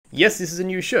Yes, this is a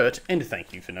new shirt, and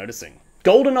thank you for noticing.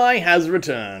 Goldeneye has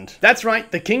returned. That's right,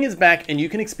 the king is back and you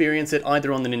can experience it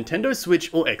either on the Nintendo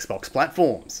Switch or Xbox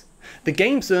platforms. The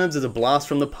game serves as a blast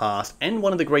from the past and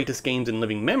one of the greatest games in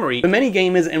living memory for many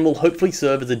gamers, and will hopefully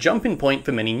serve as a jumping point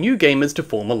for many new gamers to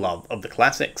form a love of the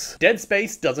classics. Dead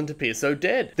Space doesn't appear so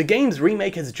dead. The game's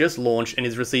remake has just launched and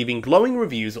is receiving glowing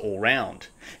reviews all round.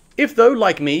 If though,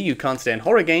 like me, you can't stand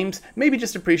horror games, maybe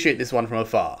just appreciate this one from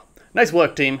afar. Nice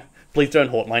work, team. Please don't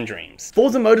haunt my dreams.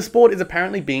 Forza Motorsport is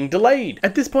apparently being delayed.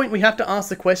 At this point, we have to ask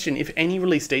the question if any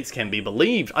release dates can be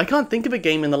believed. I can't think of a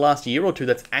game in the last year or two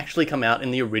that's actually come out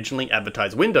in the originally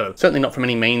advertised window. Certainly not from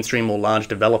any mainstream or large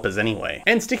developers anyway.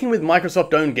 And sticking with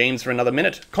Microsoft-owned games for another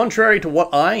minute, contrary to what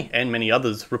I, and many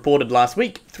others, reported last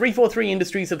week, 343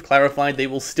 Industries have clarified they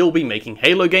will still be making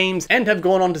Halo games, and have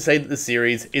gone on to say that the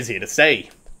series is here to stay,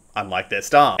 unlike their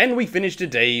star. And we finished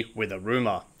today with a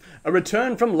rumour. A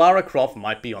return from Lara Croft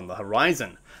might be on the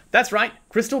horizon. That's right,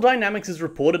 Crystal Dynamics is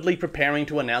reportedly preparing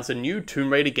to announce a new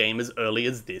Tomb Raider game as early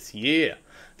as this year.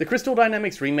 The Crystal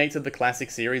Dynamics remakes of the classic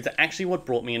series are actually what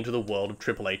brought me into the world of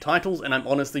AAA titles, and I'm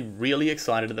honestly really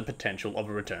excited at the potential of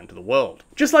a return to the world.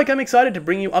 Just like I'm excited to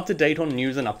bring you up to date on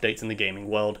news and updates in the gaming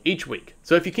world each week.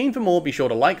 So if you're keen for more, be sure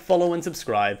to like, follow and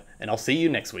subscribe, and I'll see you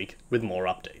next week with more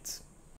updates.